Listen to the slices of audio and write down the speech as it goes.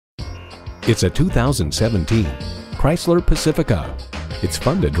It's a 2017 Chrysler Pacifica. It's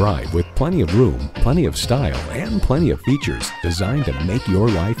fun to drive with plenty of room, plenty of style, and plenty of features designed to make your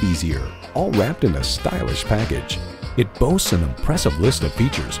life easier, all wrapped in a stylish package. It boasts an impressive list of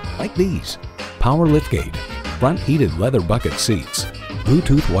features like these: power liftgate, front heated leather bucket seats,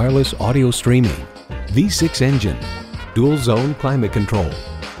 Bluetooth wireless audio streaming, V6 engine, dual zone climate control,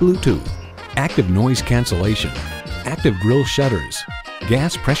 Bluetooth, active noise cancellation, active grille shutters,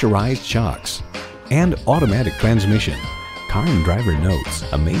 gas pressurized shocks, and automatic transmission. Car and Driver notes,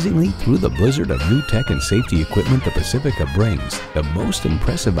 amazingly, through the blizzard of new tech and safety equipment the Pacifica brings, the most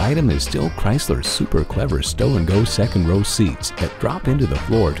impressive item is still Chrysler's super clever stow-and-go second row seats that drop into the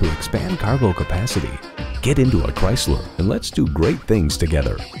floor to expand cargo capacity. Get into a Chrysler and let's do great things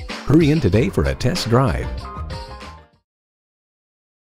together. Hurry in today for a test drive.